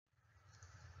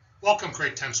Welcome,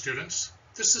 grade 10 students.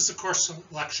 This is the course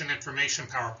selection information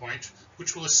PowerPoint,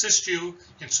 which will assist you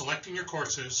in selecting your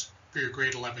courses for your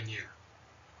grade 11 year.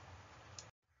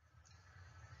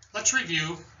 Let's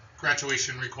review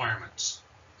graduation requirements.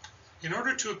 In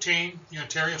order to obtain the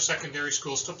Ontario Secondary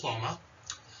Schools Diploma,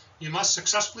 you must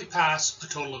successfully pass a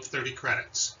total of 30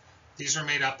 credits. These are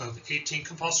made up of 18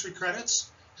 compulsory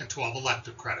credits and 12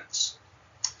 elective credits.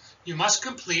 You must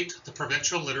complete the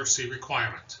provincial literacy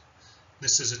requirement.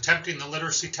 This is attempting the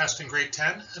literacy test in grade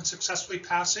 10 and successfully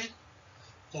passing,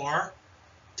 or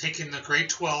taking the grade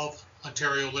 12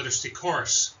 Ontario literacy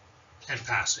course and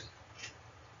passing.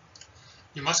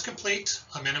 You must complete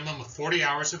a minimum of 40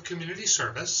 hours of community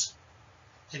service,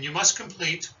 and you must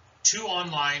complete 2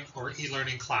 online or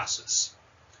e-learning classes.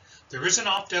 There is an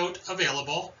opt-out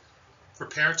available for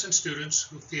parents and students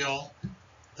who feel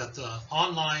that the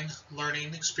online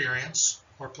learning experience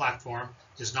or platform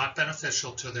is not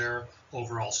beneficial to their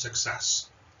overall success.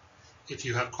 If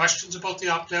you have questions about the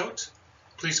opt-out,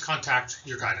 please contact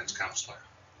your guidance counselor.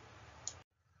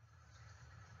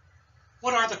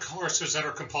 What are the courses that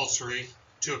are compulsory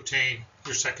to obtain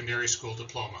your secondary school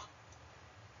diploma?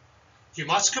 You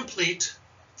must complete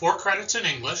 4 credits in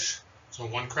English, so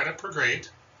 1 credit per grade,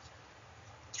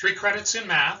 3 credits in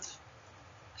math,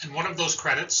 and 1 of those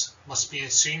credits must be a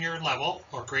senior level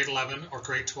or grade 11 or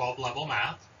grade 12 level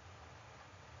math,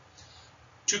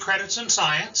 2 credits in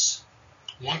science,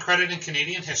 1 credit in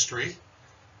Canadian history,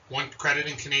 1 credit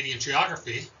in Canadian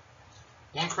geography,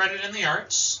 1 credit in the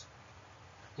arts,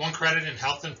 1 credit in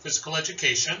health and physical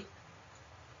education,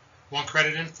 1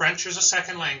 credit in French as a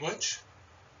second language,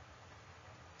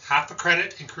 half a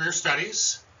credit in career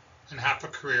studies, and half a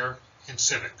career in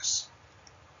civics.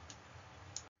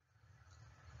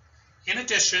 In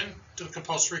addition to the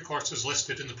compulsory courses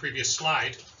listed in the previous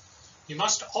slide, you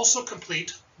must also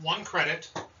complete 1 credit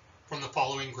from the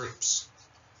following groups.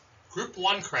 Group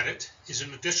 1 credit is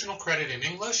an additional credit in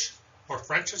English or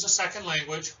French as a second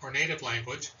language or native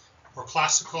language or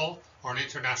classical or an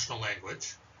international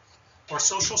language, or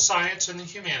social science and the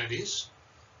humanities,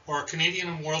 or Canadian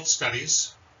and world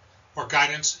studies, or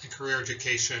guidance and career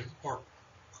education or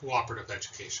cooperative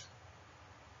education.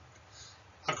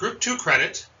 A Group 2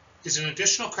 credit is an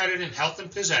additional credit in health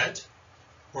and phys ed,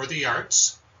 or the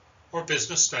arts, or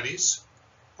business studies,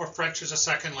 or French as a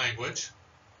second language,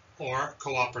 or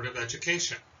cooperative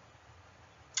education.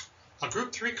 A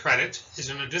Group 3 credit is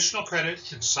an additional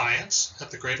credit in science at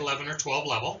the grade 11 or 12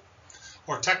 level,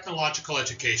 or technological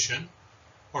education,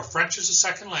 or French as a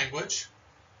second language,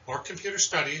 or computer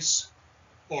studies,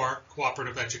 or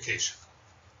cooperative education.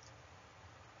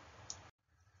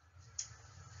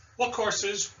 What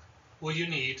courses will you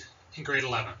need in grade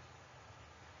 11?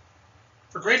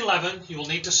 For grade 11, you will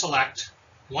need to select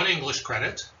 1 English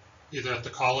credit, either at the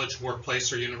college,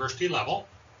 workplace, or university level,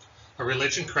 a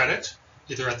religion credit,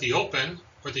 either at the open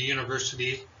or the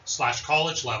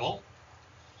university/college level,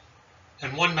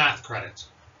 and 1 math credit,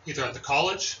 either at the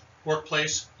college,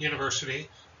 workplace, university,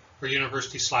 or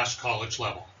university/college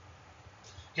level.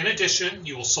 In addition,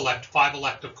 you will select 5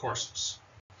 elective courses.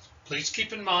 Please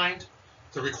keep in mind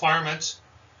the requirements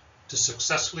to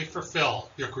successfully fulfill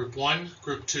your Group 1,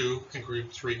 Group 2, and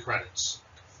Group 3 credits.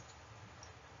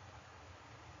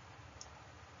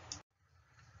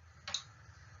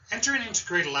 Entering into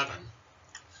grade 11,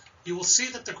 you will see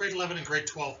that the grade 11 and grade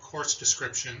 12 course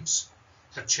descriptions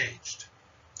have changed.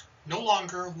 No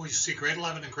longer will you see grade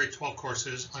 11 and grade 12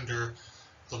 courses under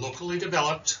the locally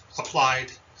developed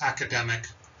applied academic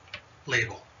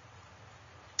label.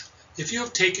 If you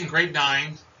have taken grade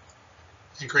 9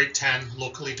 and grade 10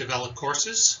 locally developed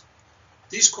courses,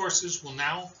 these courses will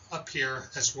now appear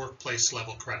as workplace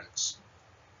level credits.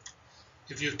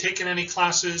 If you've taken any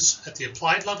classes at the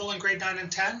applied level in grade 9 and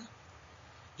 10,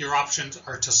 your options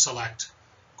are to select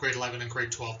grade 11 and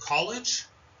grade 12 college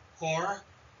or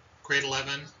grade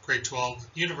 11, grade 12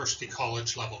 university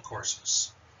college level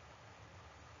courses.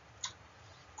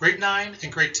 Grade 9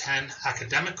 and grade 10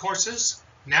 academic courses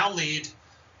now lead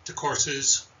to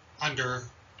courses under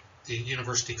the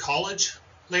university college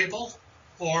label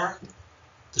or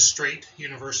the straight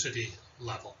university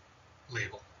level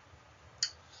label.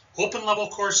 Open level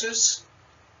courses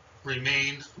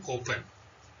remain open,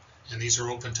 and these are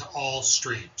open to all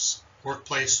streams: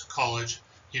 workplace, college,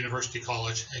 university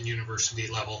college, and university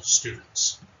level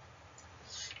students.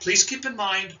 Please keep in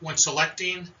mind when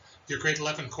selecting your grade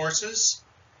 11 courses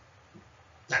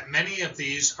that many of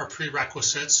these are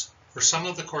prerequisites for some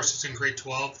of the courses in grade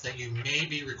 12 that you may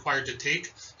be required to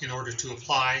take in order to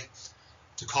apply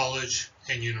to college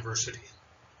and university.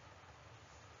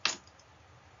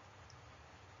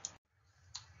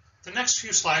 The next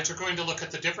few slides are going to look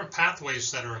at the different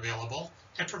pathways that are available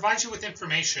and provide you with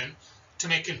information to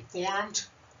make informed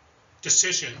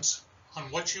decisions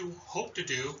on what you hope to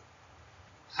do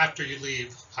after you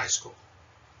leave high school.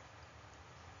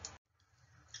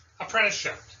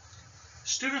 Apprenticeship.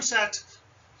 Students that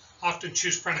often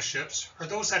choose apprenticeships are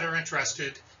those that are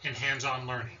interested in hands-on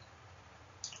learning.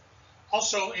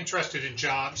 Also interested in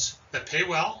jobs that pay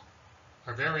well,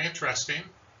 are very interesting,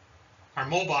 are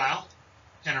mobile,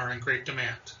 and are in great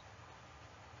demand.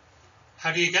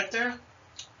 How do you get there?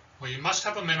 Well, you must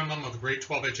have a minimum of a grade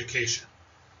 12 education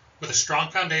with a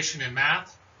strong foundation in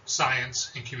math,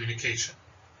 science, and communication.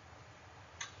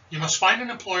 You must find an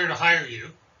employer to hire you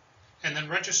and then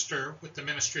register with the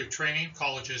Ministry of Training,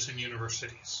 colleges, and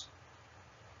universities.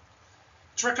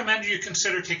 It's recommended you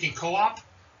consider taking co-op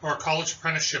or college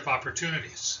apprenticeship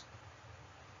opportunities.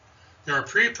 There are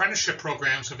pre-apprenticeship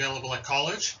programs available at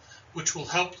college which will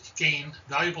help gain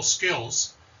valuable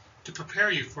skills to prepare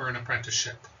you for an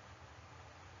apprenticeship.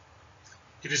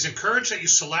 It is encouraged that you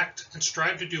select and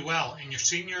strive to do well in your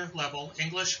senior level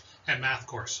English and math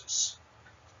courses.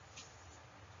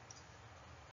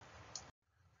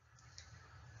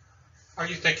 Are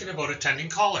you thinking about attending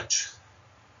college?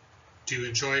 Do you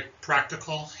enjoy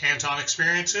practical, hands-on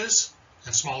experiences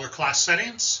and smaller class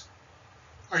settings?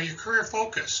 Are you career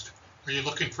focused? Are you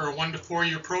looking for a 1 to 4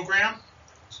 year program,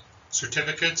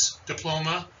 certificates,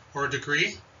 diploma, or a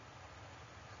degree?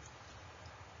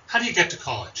 How do you get to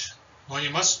college? Well,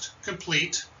 you must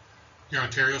complete your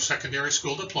Ontario Secondary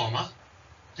School Diploma,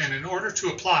 and in order to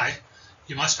apply,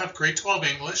 you must have grade 12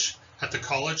 English at the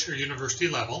college or university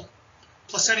level,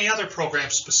 plus any other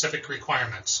program-specific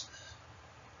requirements,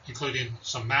 including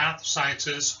some math,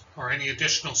 sciences, or any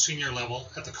additional senior level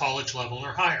at the college level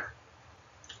or higher.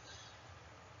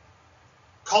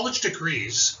 College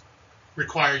degrees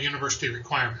require university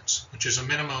requirements, which is a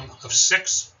minimum of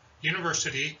 6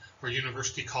 university or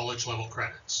university college level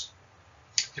credits.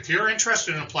 If you're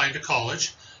interested in applying to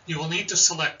college, you will need to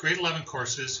select grade 11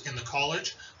 courses in the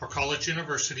college or college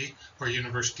university or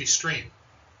university stream.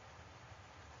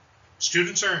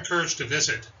 Students are encouraged to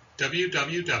visit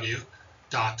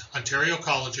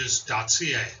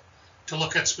www.ontariocolleges.ca to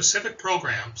look at specific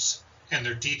programs and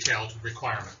their detailed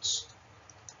requirements.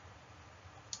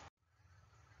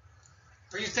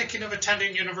 Are you thinking of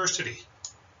attending university?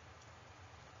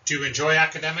 Do you enjoy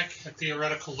academic and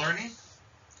theoretical learning?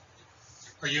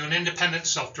 Are you an independent,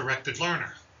 self-directed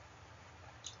learner?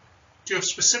 Do you have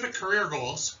specific career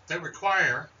goals that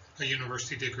require a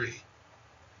university degree?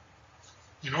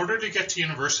 In order to get to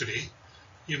university,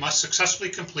 you must successfully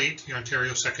complete your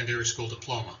Ontario Secondary School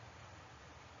Diploma.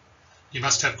 You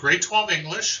must have grade 12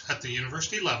 English at the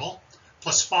university level,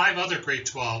 plus 5 other grade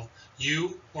 12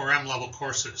 U or M level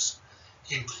courses,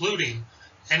 including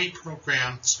any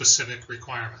program-specific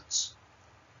requirements.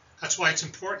 That's why it's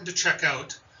important to check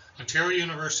out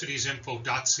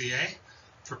ontariouniversitiesinfo.ca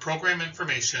for program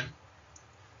information,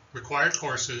 required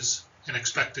courses, and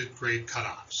expected grade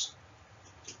cutoffs.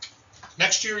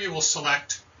 Next year you will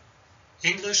select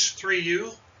English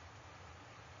 3U,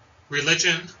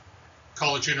 Religion,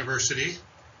 College University,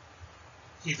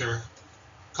 either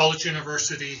College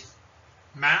University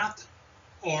Math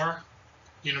or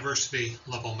University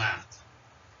Level Math,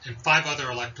 and 5 other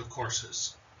elective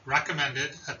courses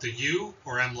recommended at the U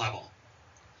or M level.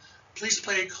 Please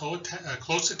pay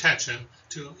close attention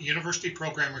to university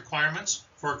program requirements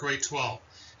for grade 12,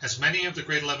 as many of the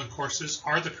grade 11 courses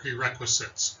are the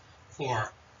prerequisites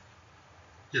for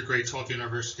your grade 12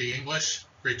 University English,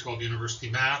 grade 12 University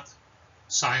Math,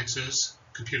 Sciences,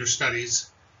 Computer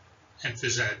Studies, and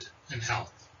Phys Ed and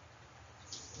Health.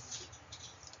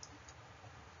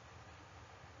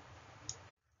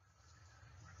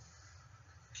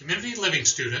 Community living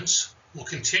students will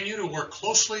continue to work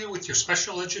closely with your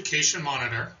special education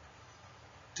monitor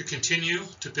to continue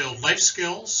to build life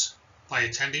skills by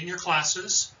attending your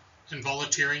classes and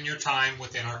volunteering your time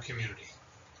within our community.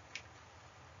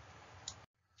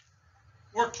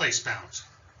 Workplace bound.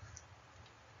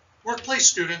 Workplace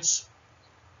students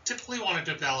typically want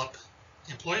to develop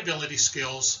employability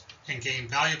skills and gain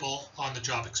valuable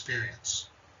on-the-job experience.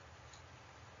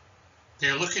 They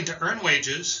are looking to earn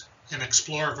wages and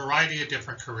explore a variety of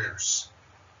different careers.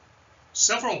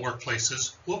 Several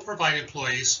workplaces will provide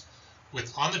employees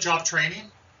with on-the-job training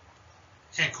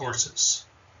and courses.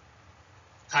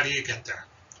 How do you get there?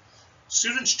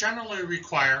 Students generally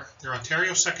require their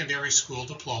Ontario Secondary School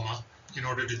Diploma in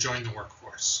order to join the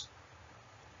workforce.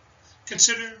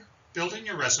 Consider building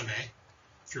your resume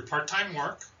through part-time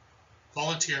work,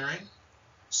 volunteering,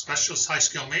 specialist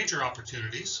high-skill major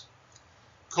opportunities,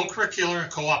 co-curricular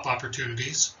and co-op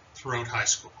opportunities throughout high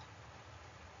school.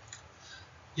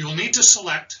 You will need to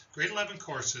select grade 11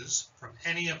 courses from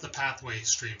any of the pathway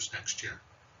streams next year.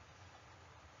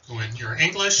 So in your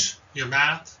English, your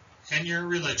math, and your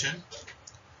religion,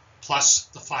 plus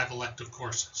the 5 elective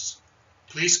courses.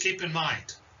 Please keep in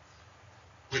mind,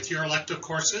 with your elective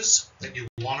courses, that you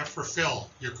want to fulfill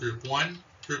your Group 1,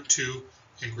 Group 2,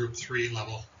 and Group 3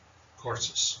 level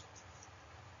courses.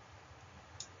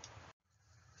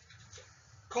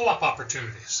 Co-op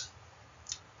opportunities.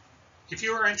 If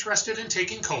you are interested in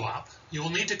taking co-op, you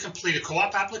will need to complete a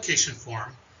co-op application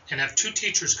form and have 2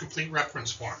 teachers complete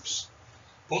reference forms.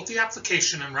 Both the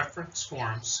application and reference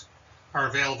forms are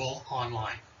available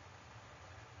online.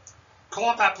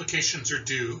 Co-op applications are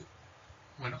due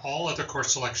when all other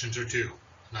course selections are due,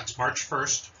 and that's March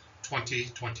 1st,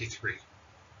 2023.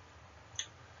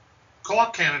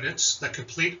 Co-op candidates that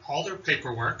complete all their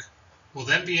paperwork will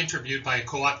then be interviewed by a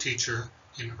co-op teacher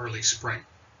in early spring.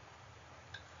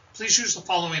 Please use the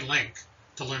following link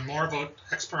to learn more about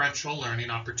experiential learning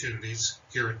opportunities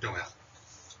here at Doyle.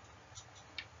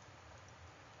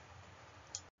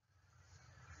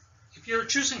 If you are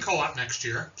choosing co-op next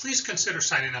year, please consider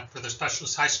signing up for the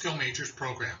Specialist High Skill Majors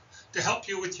program to help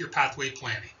you with your pathway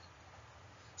planning.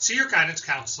 See your guidance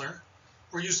counselor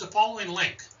or use the following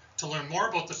link to learn more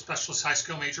about the Specialist High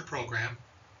Skill Major program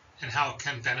and how it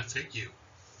can benefit you.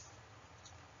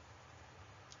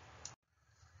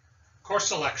 Course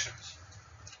selections.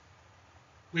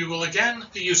 We will again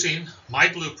be using My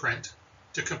Blueprint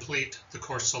to complete the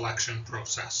course selection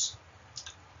process.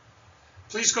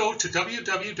 Please go to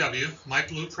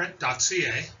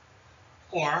www.myblueprint.ca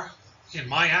or in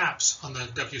My Apps on the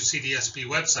WCDSB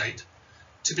website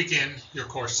to begin your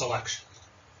course selection.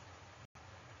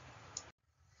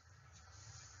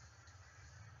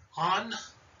 On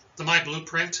the My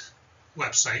Blueprint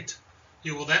website,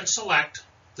 you will then select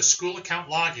the school account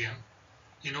login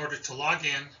in order to log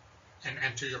in and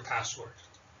enter your password.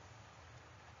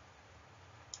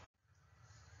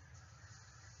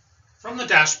 From the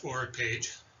dashboard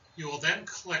page, you will then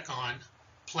click on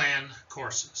Plan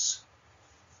Courses.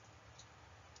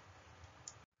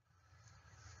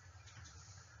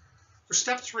 For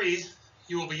step 3,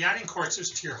 you will be adding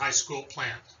courses to your high school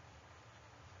plan.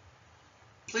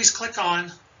 Please click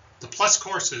on the plus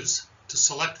courses to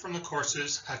select from the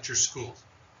courses at your school.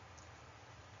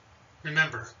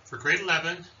 Remember, for grade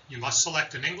 11, you must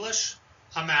select an English,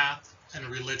 a math, and a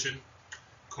religion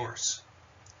course,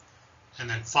 and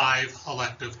then 5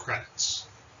 elective credits.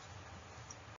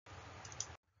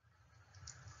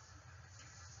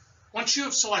 Once you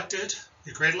have selected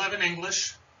your grade 11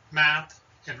 English, math,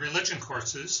 and religion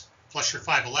courses, plus your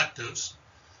 5 electives,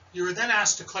 you are then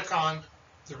asked to click on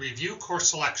the Review Course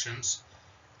Selections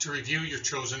to review your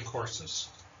chosen courses.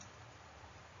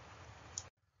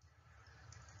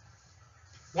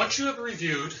 Once you have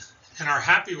reviewed and are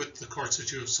happy with the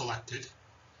courses you have selected,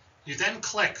 you then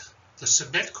click the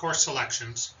Submit Course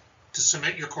Selections to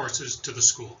submit your courses to the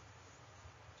school.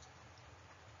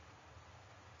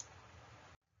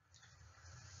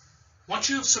 Once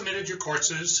you have submitted your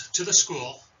courses to the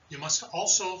school, you must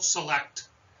also select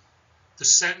the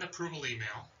Send Approval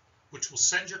email, which will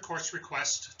send your course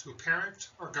request to a parent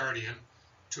or guardian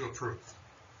to approve.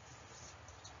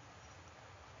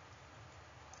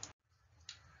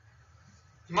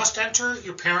 You must enter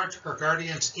your parent or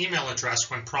guardian's email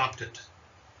address when prompted.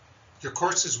 Your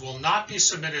courses will not be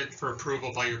submitted for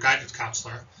approval by your guidance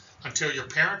counselor until your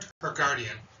parent or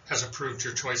guardian has approved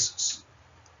your choices.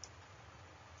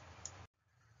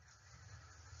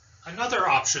 Another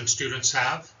option students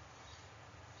have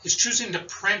is choosing to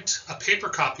print a paper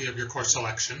copy of your course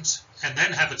selections and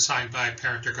then have it signed by a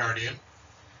parent or guardian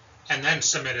and then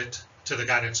submit it to the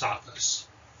guidance office.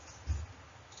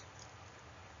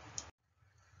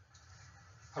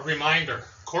 A reminder,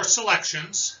 course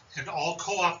selections and all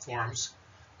co-op forms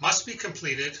must be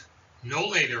completed no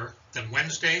later than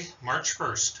Wednesday, March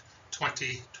 1st,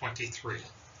 2023.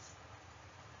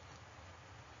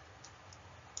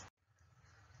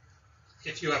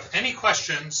 If you have any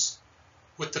questions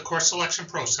with the course selection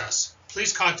process,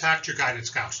 please contact your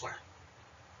guidance counselor.